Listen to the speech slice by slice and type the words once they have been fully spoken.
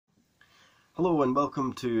Hello and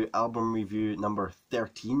welcome to album review number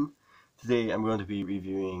 13. Today I'm going to be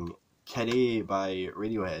reviewing Kid by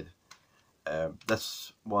Radiohead.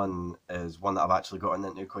 This one is one that I've actually gotten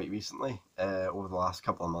into quite recently. Over the last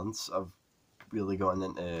couple of months I've really gotten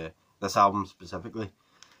into this album specifically.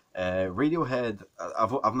 Radiohead,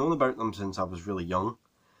 I've known about them since I was really young.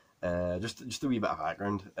 Just a wee bit of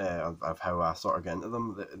background of how I sort of got into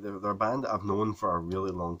them. They're a band that I've known for a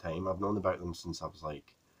really long time. I've known about them since I was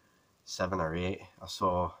like 7 or 8. I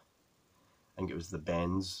think it was the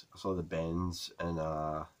Bends. I saw the Bends in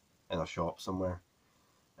a shop somewhere,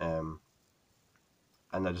 um,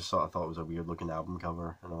 and I just sort of thought it was a weird looking album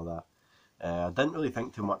cover and all that. I didn't really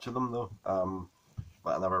think too much of them though,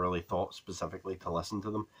 but I never really thought specifically to listen to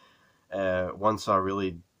them. Once I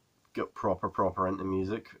really got proper into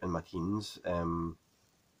music in my teens,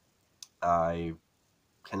 I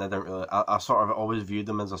kind of didn't really. I sort of always viewed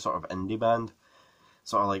them as a sort of indie band,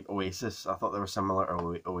 sort of like Oasis. I thought they were similar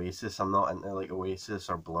to Oasis. I'm not into like Oasis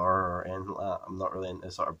or Blur or anything like that. I'm not really into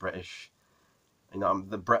sort of British, the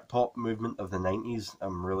Britpop movement of the 90s.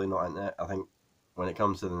 I'm really not into it. I think when it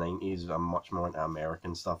comes to the 90s, I'm much more into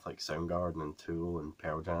American stuff like Soundgarden and Tool and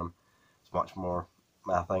Pearl Jam. It's much more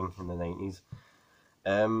my thing in the 90s.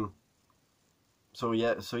 Um, so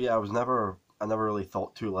yeah, I never really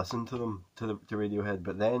thought to listen to them, to Radiohead,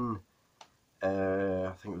 but then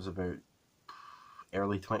I think it was about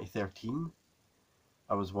early 2013.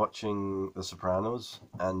 I was watching The Sopranos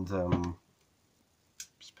and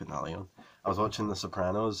just putting that on. I was watching The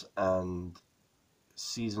Sopranos and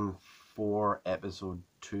season 4, episode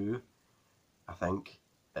 2, I think.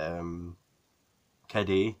 Kid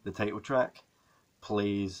A, the title track,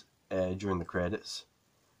 plays during the credits,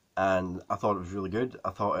 and I thought it was really good.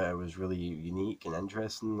 I thought it was really unique and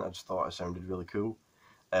interesting. I just thought it sounded really cool.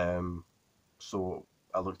 So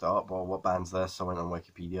I looked it up. Well, what band's this? I went on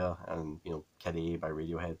Wikipedia, and Kid A by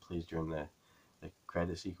Radiohead plays during the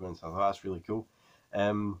credit sequence. I thought that's really cool.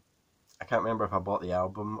 I can't remember if I bought the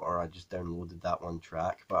album or I just downloaded that one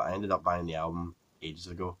track, but I ended up buying the album ages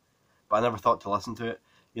ago. But I never thought to listen to it.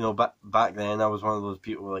 Back then I was one of those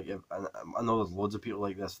people like, I know there's loads of people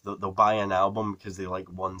like this. They'll buy an album because they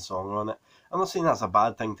like one song on it. I'm not saying that's a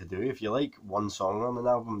bad thing to do. If you like one song on an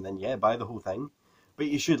album, then yeah, buy the whole thing. But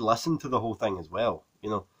you should listen to the whole thing as well.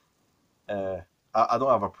 I don't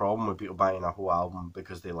have a problem with people buying a whole album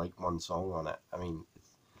because they like one song on it. I mean,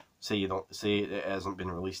 say you don't say it hasn't been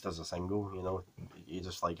released as a single. You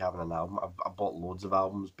just like having an album. I bought loads of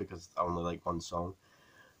albums because I only like one song,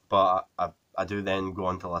 but I do then go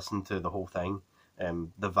on to listen to the whole thing.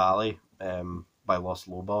 The Valley by Los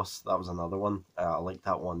Lobos, that was another one. I liked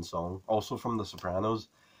that one song, also from The Sopranos.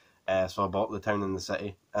 So I bought The Town and the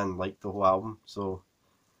City and liked the whole album. So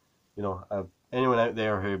anyone out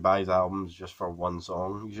there who buys albums just for one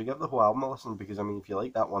song, you should give the whole album a listen, because I mean, if you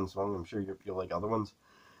like that one song, I'm sure you'll like other ones.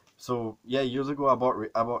 So yeah, years ago I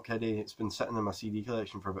bought Kid A. It's been sitting in my CD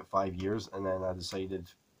collection for about 5 years, and then I decided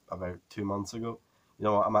about 2 months ago, you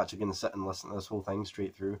know what, I'm actually going to sit and listen to this whole thing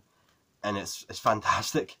straight through, and it's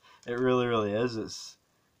fantastic. It really is.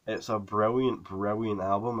 It's a brilliant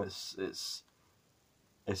album. It's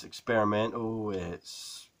experimental.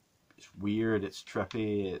 It's weird. It's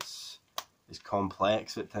trippy. It's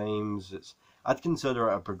complex at times. I'd consider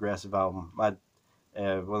it a progressive album. One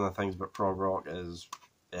of the things about prog rock is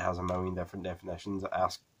it has a million different definitions.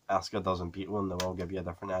 Ask a dozen people and they'll all give you a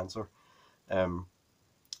different answer.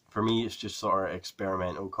 For me, it's just sort of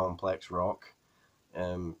experimental, complex rock. I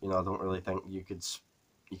don't really think you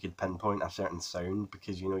could pinpoint a certain sound,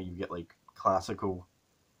 because you get like classical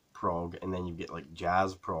prog, and then you get like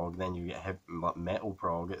jazz prog, then you get metal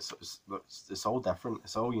prog. It's all different.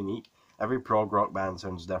 It's all unique. Every prog rock band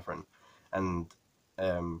sounds different, and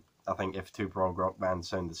I think if two prog rock bands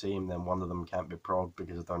sound the same, then one of them can't be prog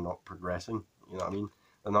because they're not progressing. You know what I mean?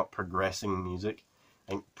 They're not progressing music.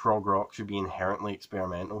 I think prog rock should be inherently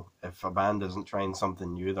experimental. If a band isn't trying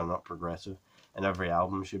something new, they're not progressive. And every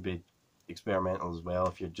album should be experimental as well.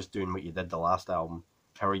 If you're just doing what you did the last album,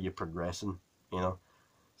 how are you progressing?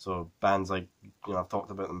 So bands like, I've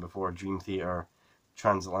talked about them before, Dream Theater,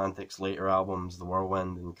 Transatlantic's later albums, The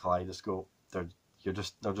Whirlwind and Kaleidoscope, they're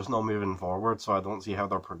just not moving forward, so I don't see how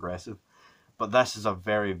they're progressive. But this is a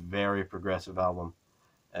very progressive album.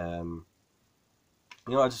 I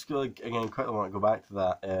just feel like, again, quickly want to go back to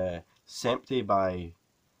that. Sempty by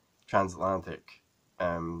Transatlantic.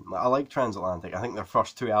 I like Transatlantic. I think their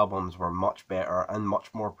first two albums were much better and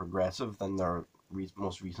much more progressive than their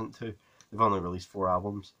most recent two. They've only released 4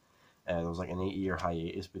 albums. There was like an 8-year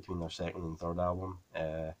hiatus between their second and third album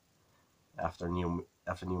after Neil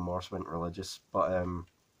Morse went religious. But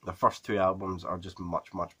The first two albums are just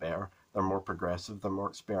much, much better. They're more progressive, they're more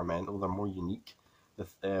experimental, they're more unique.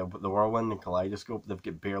 The Whirlwind and Kaleidoscope, they've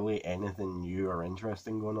got barely anything new or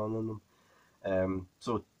interesting going on in them.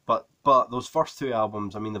 But those first two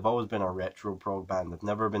albums, I mean, they've always been a retro prog band. They've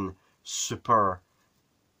never been super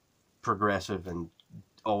progressive and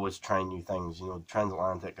always trying new things. You know,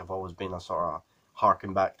 Transatlantic have always been a sort of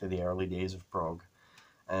harken back to the early days of prog.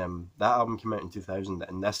 That album came out in 2000,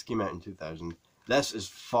 and this came out in 2000. This is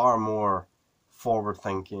far more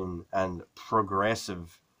forward-thinking and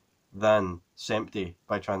progressive than Sempty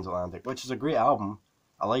by Transatlantic, which is a great album.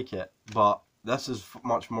 I like it, but this is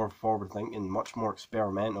much more forward-thinking, much more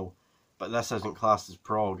experimental. But this isn't classed as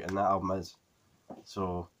prog, and that album is.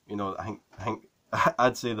 So, you know, I think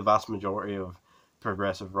I'd say the vast majority of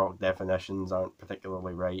progressive rock definitions aren't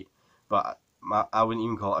particularly right, but I wouldn't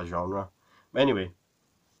even call it a genre. But anyway,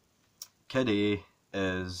 Kid A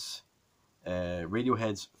is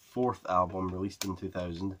Radiohead's fourth album, released in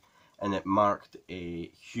 2000, and it marked a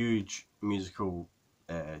huge musical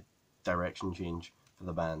direction change for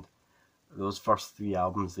the band. Those first three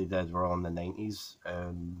albums they did were all in the 90s,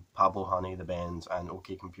 Pablo Honey, The Bends, and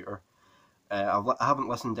OK Computer. I haven't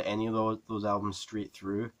listened to any of those albums straight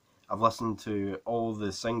through. I've listened to all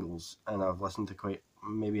the singles, and I've listened to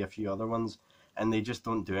maybe a few other ones, and they just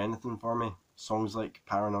don't do anything for me. Songs like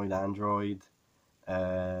Paranoid Android,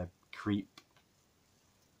 Creep,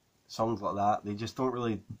 songs like that, they just don't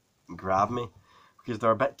really grab me because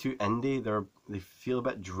they're a bit too indie. They feel a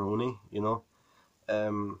bit drony, you know.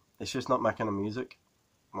 It's just not my kind of music.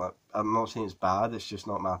 I'm not saying it's bad, it's just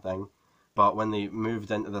not my thing. But when they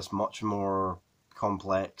moved into this much more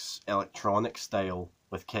complex electronic style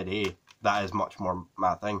with Kid A, that is much more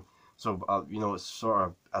my thing. So, you know, it's sort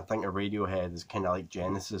of, I think a Radiohead is kind of like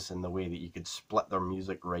Genesis in the way that you could split their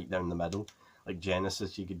music right down the middle. Like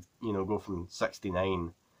Genesis, you could, you know, go from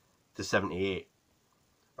 69 to 78,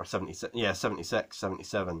 or 76, yeah, 76,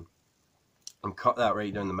 77, and cut that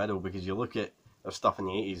right down the middle, because you look at their stuff in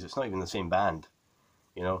the 80s, it's not even the same band,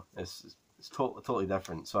 you know, it's totally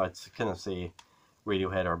different. So I'd kind of say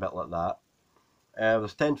Radiohead are a bit like that.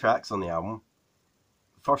 There's 10 tracks on the album.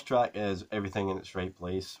 The first track is Everything in Its Right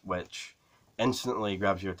Place, which instantly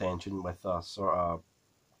grabs your attention with a sort of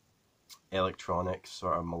electronic,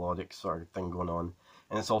 sort of melodic sort of thing going on.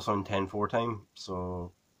 And it's also in 10/4 time,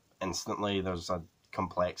 so instantly there's a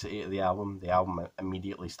complexity to the album. The album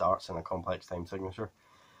immediately starts in a complex time signature.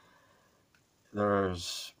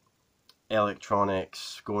 There's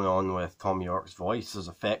electronics going on with Tom York's voice. There's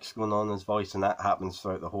effects going on in his voice, and that happens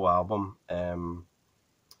throughout the whole album.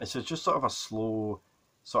 It's just sort of a slow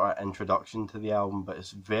sort of introduction to the album, but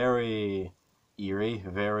it's very eerie,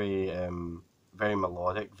 very very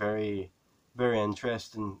melodic, very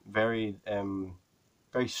interesting, very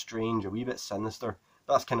very strange, a wee bit sinister.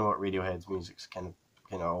 That's kind of what Radiohead's music's kind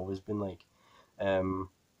of always been like.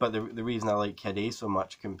 But the reason I like Kid A so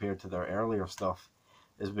much compared to their earlier stuff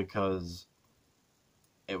is because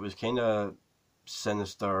it was kind of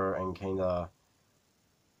sinister and kind of,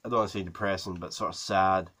 I don't want to say depressing, but sort of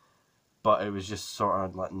sad. But it was just sort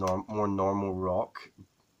of like more normal rock,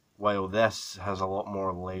 while this has a lot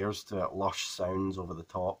more layers to it, lush sounds over the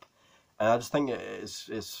top, and I just think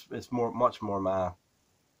it's much more my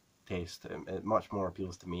taste. It much more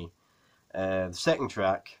appeals to me. The second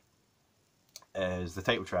track is the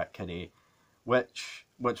title track, Kid A, which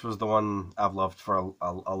was the one I've loved for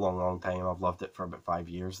a long time. I've loved it for about 5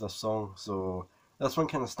 years, this song. So this one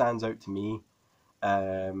kind of stands out to me.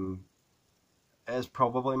 It is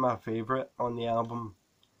probably my favourite on the album,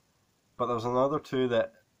 but there's another two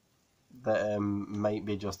that might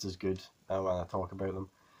be just as good when I talk about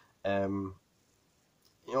them.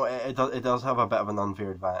 You know, it does have a bit of an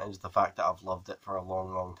unfair advantage, the fact that I've loved it for a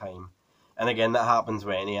long time. And again, that happens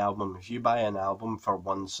with any album. If you buy an album for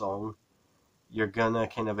one song, you're gonna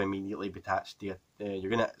kind of immediately be attached to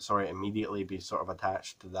immediately be sort of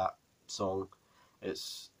attached to that song.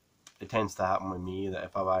 It tends to happen with me that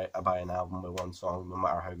if I buy an album with one song, no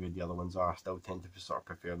matter how good the other ones are, I still tend to sort of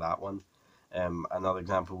prefer that one. Another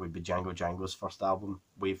example would be Django Django's first album,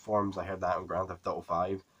 Waveforms. I heard that on Grand Theft Auto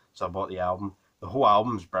 5, so I bought the album. The whole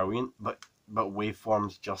album's brilliant, but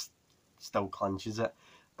Waveforms just still clinches it.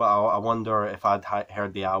 But I wonder if I'd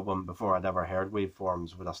heard the album before I'd ever heard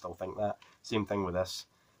Waveforms, would I still think that? Same thing with this.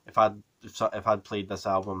 If I'd played this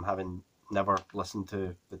album having never listened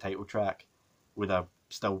to the title track, would I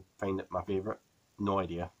still find it my favourite? No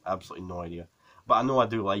idea. Absolutely no idea. But I know I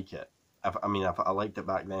do like it. If I liked it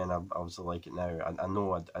back then, I obviously like it now. I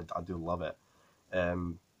know I do love it.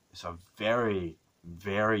 It's a very,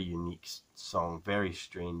 very unique song. Very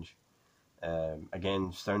strange.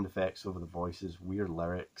 Again, sound effects over the voices, weird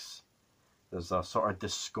lyrics. There's a sort of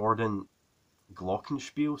discordant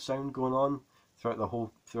glockenspiel sound going on throughout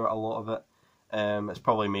a lot of it. It's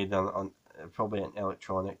probably made on probably an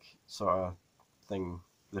electronic sort of thing.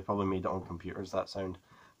 They probably made it on computers, that sound,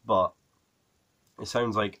 but it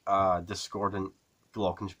sounds like a discordant a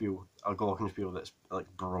glockenspiel that's like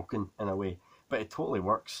broken in a way, but it totally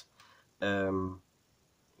works. Again,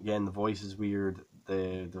 the voice is weird.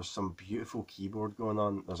 There's some beautiful keyboard going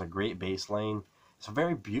on. There's a great bass line. It's a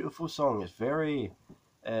very beautiful song. It's very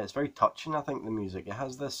touching. I think the music, it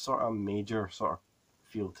has this sort of major sort of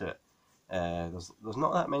feel to it. There's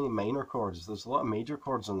not that many minor chords. There's a lot of major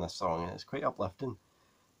chords on this song, and it's quite uplifting.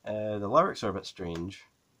 The lyrics are a bit strange.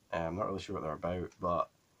 I'm not really sure what they're about, but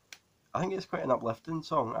I think it's quite an uplifting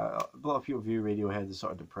song. A lot of people view Radiohead as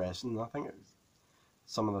sort of depressing. I think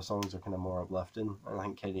some of the songs are kind of more uplifting, and I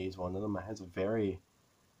think Kid A is one of them. It has a very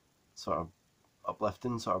sort of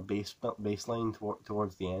uplifting sort of bass line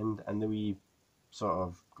towards the end, and the wee sort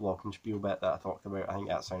of glockenspiel bit that I talked about, I think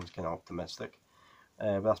that sounds kind of optimistic.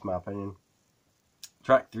 But that's my opinion.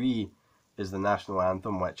 Track 3 is the national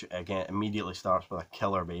anthem, which again immediately starts with a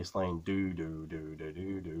killer bass line. Do do do do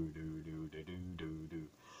do do do do do do do.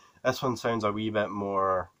 This one sounds a wee bit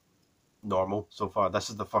more normal so far. This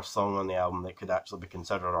is the first song on the album that could actually be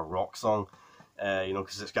considered a rock song.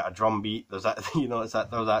 Because it's got a drum beat. There's that,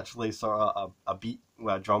 there's actually sort of a beat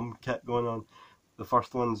with a drum kit going on. The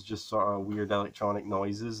first one's just sort of weird electronic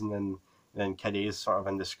noises, and then Kid A is sort of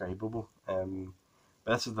indescribable.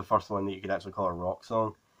 But this is the first one that you could actually call a rock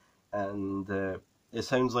song, and it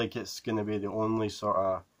sounds like it's going to be the only sort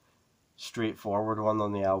of straightforward one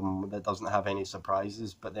on the album that doesn't have any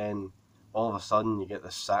surprises. But then all of a sudden you get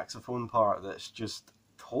this saxophone part that's just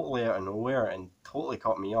totally out of nowhere and totally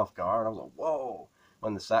caught me off guard. I was like, whoa,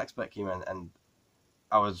 when the sax bit came in, and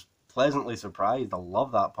I was pleasantly surprised. I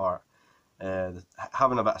love that part.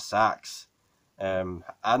 Having a bit of sax, adding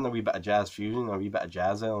a wee bit of jazz fusion, a wee bit of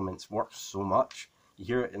jazz elements works so much. You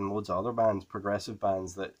hear it in loads of other bands, progressive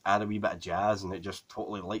bands, that add a wee bit of jazz and it just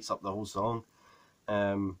totally lights up the whole song.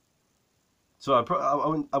 So I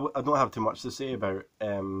don't have too much to say about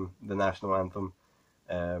the national anthem,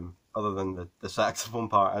 other than the saxophone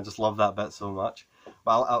part. I just love that bit so much.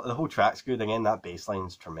 But the whole track's good. Again, that bass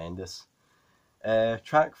line's tremendous.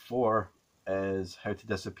 Track 4 is How to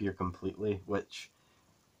Disappear Completely, which,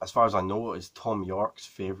 as far as I know, is Tom York's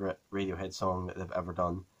favourite Radiohead song that they've ever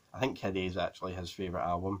done. I think Kid A is actually his favourite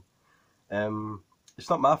album. It's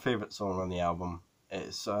not my favourite song on the album.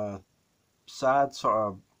 It's a sad sort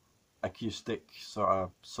of acoustic sort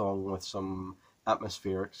of song with some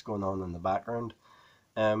atmospherics going on in the background.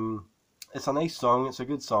 It's a nice song, it's a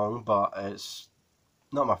good song, but it's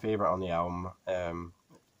not my favourite on the album.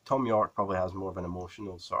 Tom York probably has more of an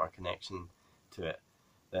emotional sort of connection to it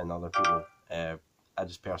than other people. I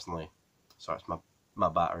just personally, sorry, it's my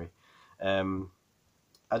battery.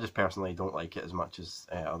 I just personally don't like it as much as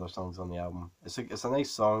other songs on the album. It's a nice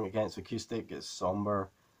song. Again, it's acoustic, it's somber.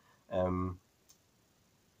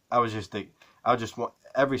 I just want,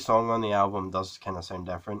 every song on the album does kind of sound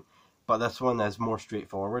different, but this one is more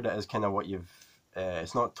straightforward. It is kind of what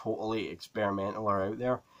it's not totally experimental or out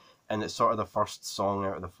there, and it's sort of the first song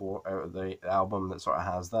out of the album that sort of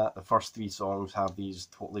has that. The first 3 songs have these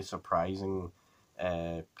totally surprising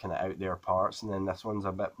kind of out there parts, and then this one's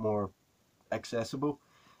a bit more accessible.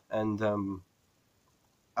 And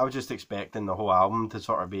I was just expecting the whole album to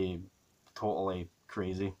sort of be totally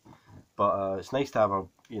crazy, but it's nice to have a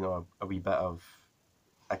wee bit of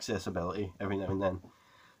accessibility every now and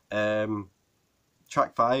then.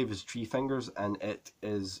 Track 5 is Tree Fingers, and it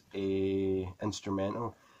is a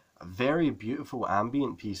instrumental, a very beautiful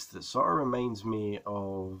ambient piece that sort of reminds me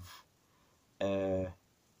of, in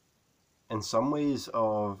some ways,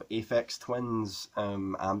 of Aphex Twin's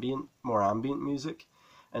more ambient music,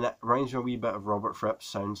 and it reminds me a wee bit of Robert Fripp's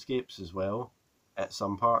Soundscapes as well at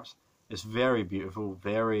some parts. It's very beautiful,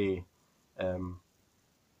 very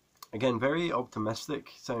again, very optimistic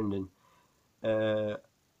sounding.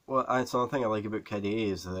 Well, that's another thing I like about Kid A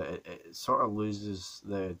is that it sort of loses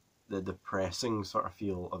the depressing sort of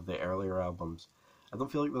feel of the earlier albums. I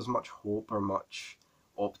don't feel like there's much hope or much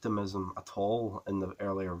optimism at all in the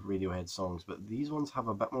earlier Radiohead songs, but these ones have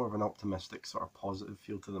a bit more of an optimistic sort of positive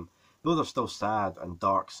feel to them. Though they're still sad and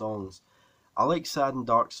dark songs, I like sad and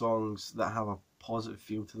dark songs that have a positive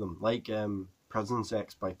feel to them, like Prison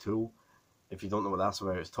Sex by Tool. If you don't know what that's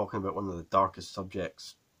about, it's talking about one of the darkest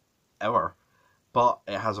subjects ever, but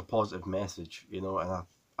it has a positive message, and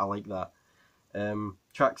I like that.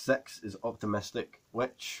 Track 6 is Optimistic,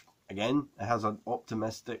 which, again, it has an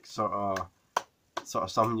optimistic sort of sort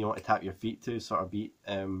of something you want to tap your feet to, sort of beat.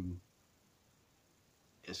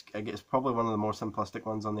 It's probably one of the more simplistic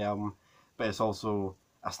ones on the album, but it's also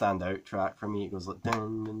a standout track for me. It goes like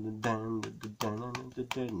dun, dun, dun, dun, dun, dun, dun,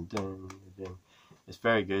 dun, dun, dun. It's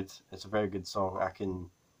very good. It's a very good song. I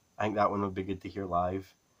think that one would be good to hear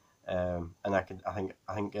live. And I think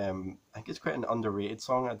it's quite an underrated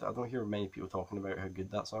song. I don't hear many people talking about how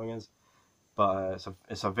good that song is, but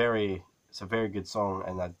it's a very good song,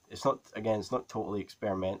 and it's not totally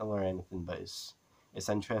experimental or anything, but it's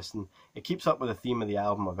interesting. It keeps up with the theme of the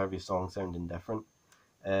album of every song sounding different.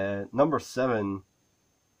 Number 7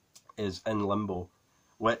 is In Limbo,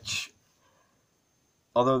 which,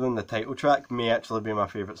 other than the title track, may actually be my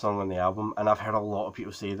favourite song on the album. And I've heard a lot of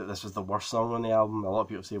people say that this was the worst song on the album. A lot of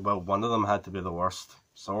people say, well, one of them had to be the worst.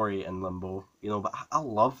 Sorry, In Limbo. But I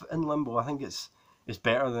love In Limbo. I think it's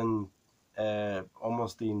better than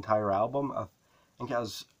almost the entire album. I think it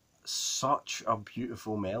has such a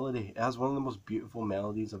beautiful melody. It has one of the most beautiful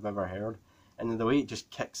melodies I've ever heard. And the way it just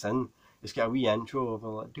kicks in, it's got a wee intro of a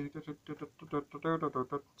like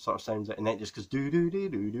sort of sounds like, and then it just goes do do do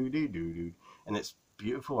do do do do do, and it's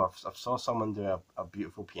beautiful. I've saw someone do a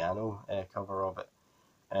beautiful piano cover of it.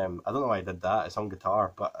 I don't know why I did that. It's on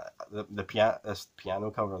guitar, but this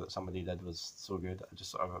piano cover that somebody did was so good. I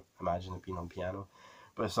just sort of imagine it being on piano.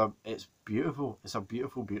 But it's beautiful. It's a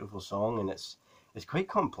beautiful song, and it's quite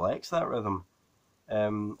complex, that rhythm.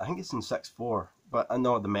 I think it's in 6/4, but I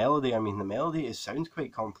know the melody. I mean, the melody sounds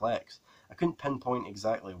quite complex. I couldn't pinpoint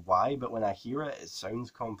exactly why, but when I hear it, it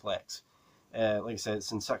sounds complex. Like I said,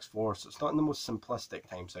 it's in 6/4, so it's not in the most simplistic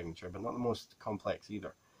time signature, but not the most complex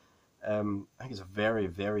either. I think it's a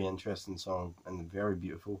very interesting song and very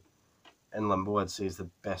beautiful. In Limbo, I'd say, is the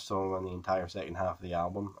best song on the entire second half of the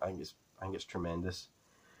album. I think it's tremendous.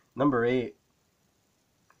 Number 8,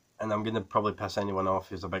 and I'm gonna probably piss anyone off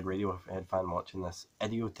who's a big Radiohead fan watching this.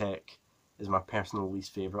 Idiotech is my personal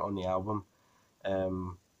least favourite on the album. I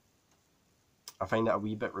find it a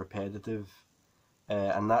wee bit repetitive,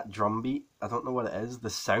 and that drum beat, I don't know what it is. The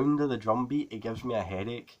sound of the drum beat, it gives me a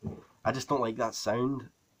headache. I just don't like that sound,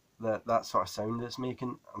 that sort of sound it's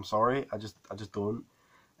making. I'm sorry, I just don't.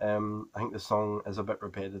 I think the song is a bit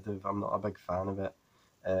repetitive. I'm not a big fan of it.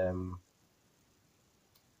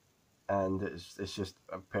 And it's just,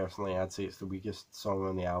 personally, I'd say it's the weakest song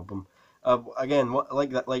on the album. Again,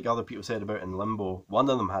 like other people said about In Limbo, one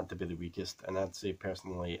of them had to be the weakest, and I'd say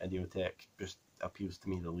personally Idiotech just appeals to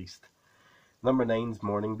me the least. Number 9's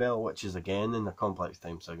Morning Bell, which is again in the complex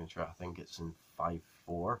time signature. I think it's in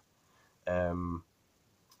 5/4.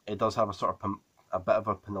 It does have a sort of a bit of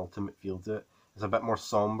a penultimate feel to it. It's a bit more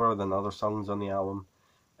somber than other songs on the album.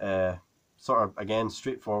 Sort of, again,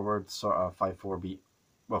 straightforward, sort of 5/4 beat.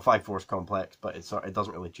 Well, 5/4 is complex, but it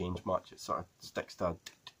doesn't really change much. It sort of sticks to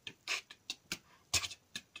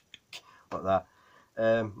like that.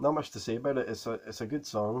 Not much to say about it. It's a good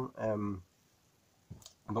song.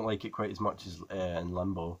 I don't like it quite as much as In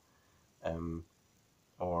Limbo,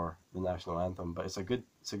 or the national anthem, but it's a good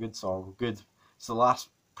song. Good. It's the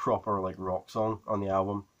last proper like rock song on the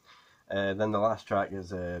album. Then the last track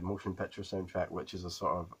is a motion picture soundtrack, which is a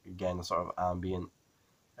sort of ambient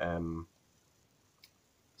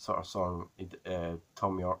sort of song.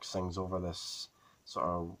 Tom York sings over this sort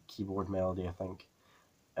of keyboard melody, I think.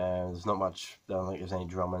 There's not much, I don't think there's any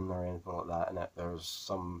drumming or anything like that in it. There's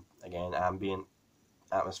some, again, ambient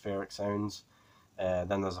atmospheric sounds.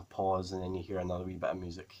 Then there's a pause, and then you hear another wee bit of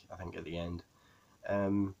music, I think, at the end.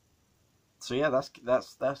 So yeah, that's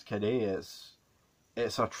Kid A.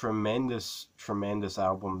 It's a tremendous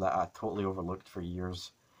album that I totally overlooked for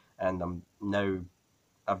years, and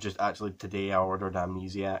I've just actually today I ordered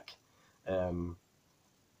Amnesiac, so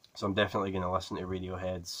I'm definitely going to listen to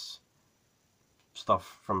Radiohead's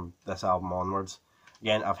stuff from this album onwards.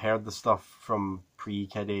 Again, I've heard the stuff from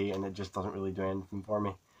pre-Kid A, and it just doesn't really do anything for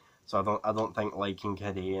me. So I don't think liking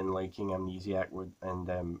Kid A and liking Amnesiac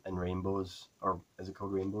and Rainbows, or is it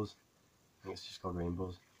called Rainbows? I think it's just called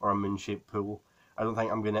Rainbows, or A Moon-Shaped Pool. I don't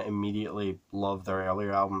think I'm going to immediately love their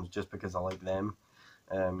earlier albums just because I like them.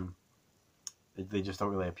 They just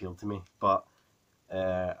don't really appeal to me. But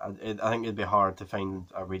I think it'd be hard to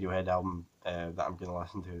find a Radiohead album that I'm going to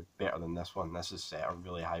listen to better than this one. This is set a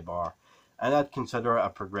really high bar. And I'd consider it a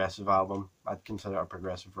progressive album. I'd consider it a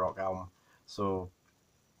progressive rock album. So,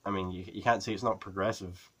 I mean, you can't say it's not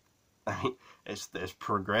progressive. I mean, it's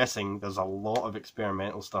progressing. There's a lot of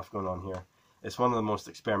experimental stuff going on here. It's one of the most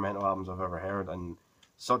experimental albums I've ever heard, and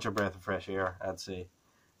such a breath of fresh air, I'd say.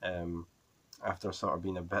 After sort of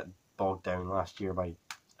being a bit bogged down last year I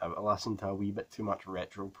listened to a wee bit too much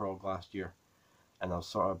retro prog last year, and I was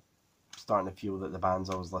sort of starting to feel that the bands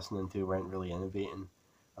I was listening to weren't really innovating.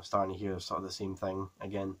 I'm starting to hear sort of the same thing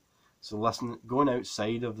again. So going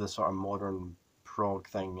outside of the sort of modern prog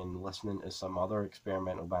thing and listening to some other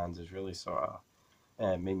experimental bands is really sort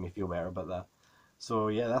of made me feel better about that. So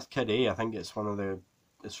yeah, that's Kid A. I think it's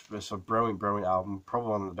it's a brilliant album,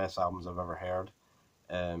 probably one of the best albums I've ever heard.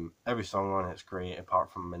 Every song on it's great,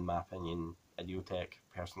 apart from, in my opinion, Idiotech.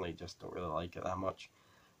 Personally, just don't really like it that much.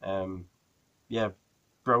 Um, yeah,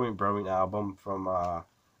 brilliant album from a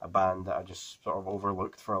band that I just sort of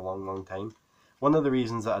overlooked for a long time. One of the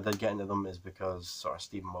reasons that I did get into them is because sort of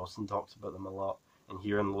Stephen Wilson talks about them a lot, and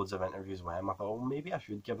hearing loads of interviews with him, I thought, well, maybe I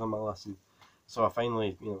should give them a listen. So I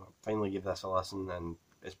finally gave this a listen, and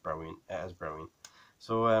it's brilliant. It is brilliant.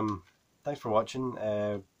 So thanks for watching,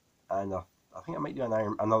 and I think I might do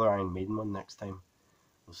another Iron Maiden one next time.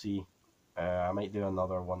 We'll see. I might do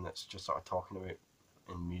another one that's just sort of talking about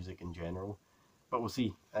in music in general, but we'll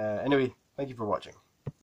see. Anyway, thank you for watching.